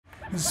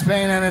in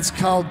Spain, and it's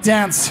called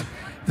Dance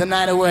the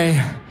Night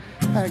Away.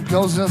 And it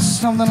goes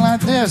just something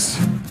like this.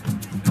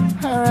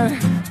 All right.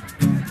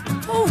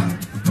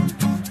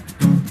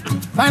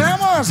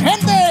 Bailamos,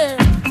 gente!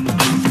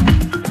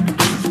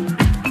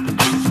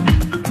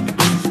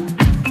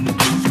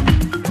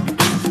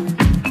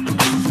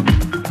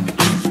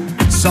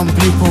 Some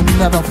people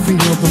never feel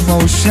the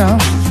motion,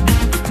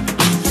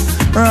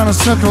 running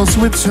circles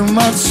with too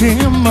much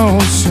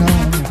emotion,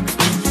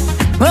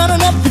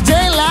 burning up the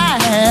daylight,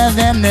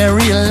 then they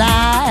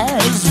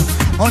realize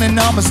only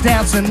numbers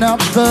dancing up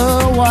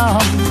the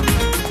wall,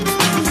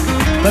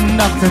 but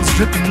nothing's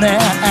written there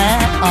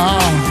at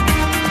all.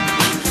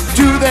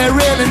 Do they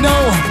really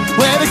know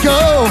where to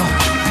go?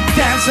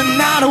 Dance the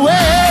night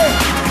away,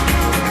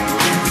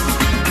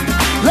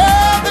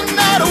 love the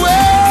night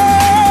away.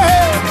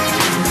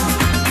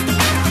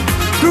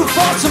 Through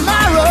for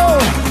tomorrow,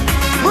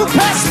 move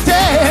past the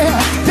day,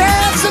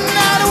 dance the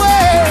night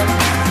away.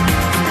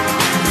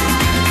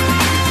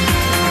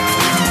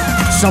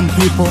 Some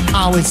people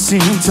always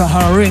seem to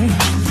hurry,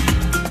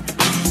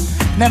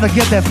 never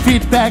get their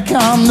feet back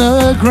on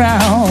the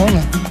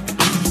ground.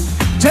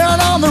 Turn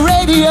on the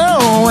radio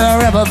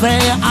wherever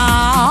they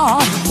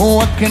are,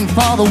 working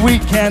for the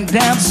weekend,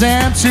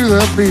 dancing to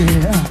a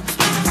beat.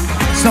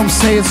 Some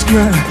say it's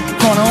good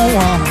for no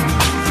one.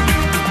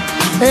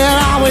 It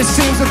always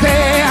seems that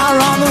they are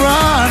on the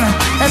run.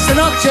 Esta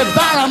noche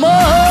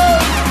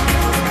bailamos,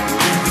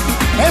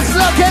 es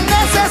lo que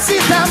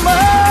necesitamos.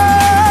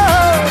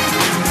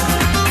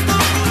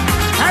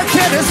 Hay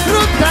que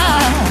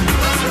disfrutar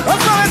of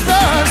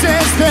momentos.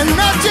 Esta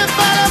noche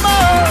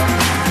bailamos,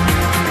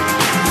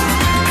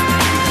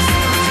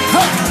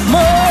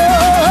 amor,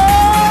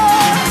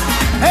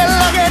 es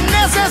lo que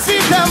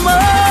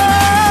necesitamos.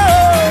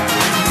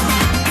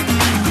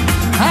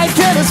 Hay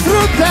que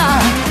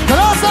disfrutar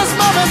todos los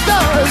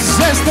momentos.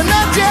 Esta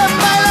noche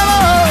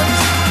bailamos.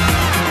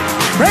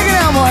 Break it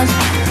down, boys.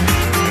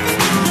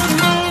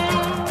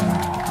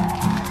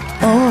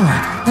 Oh,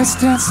 let's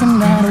dance the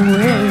night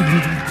away.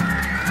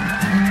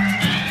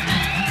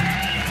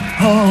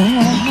 Oh,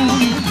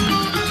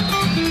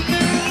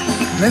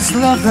 let's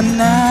love the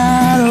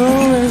night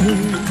away.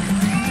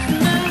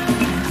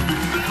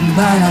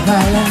 Baila,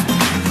 baila,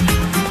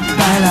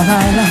 baila,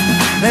 baila.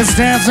 Let's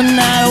dance the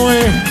night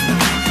away.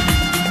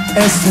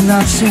 Esta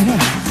noche,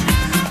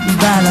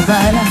 baila,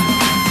 baila,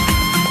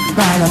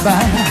 baila,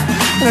 baila.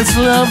 Let's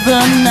love the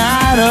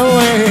night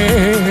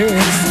away.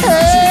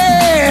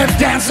 Hey,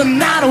 dance the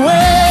night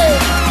away.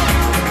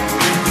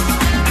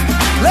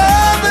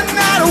 Love the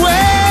night away.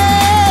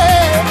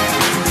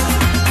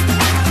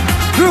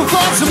 Through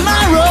for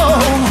tomorrow,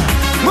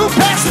 move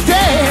past the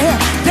day,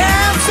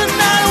 dance the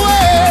night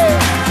away.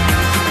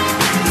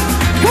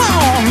 Come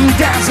on,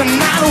 dance the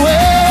night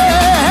away.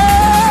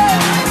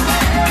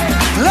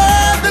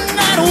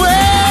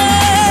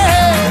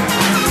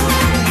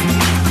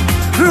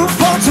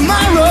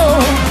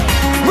 Tomorrow,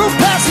 move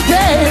past the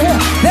day,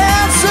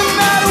 dance the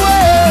night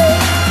away.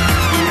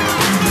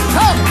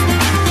 Oh.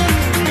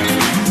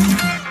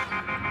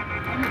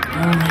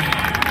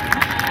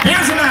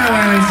 Dance the night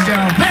away, ladies and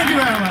gentlemen.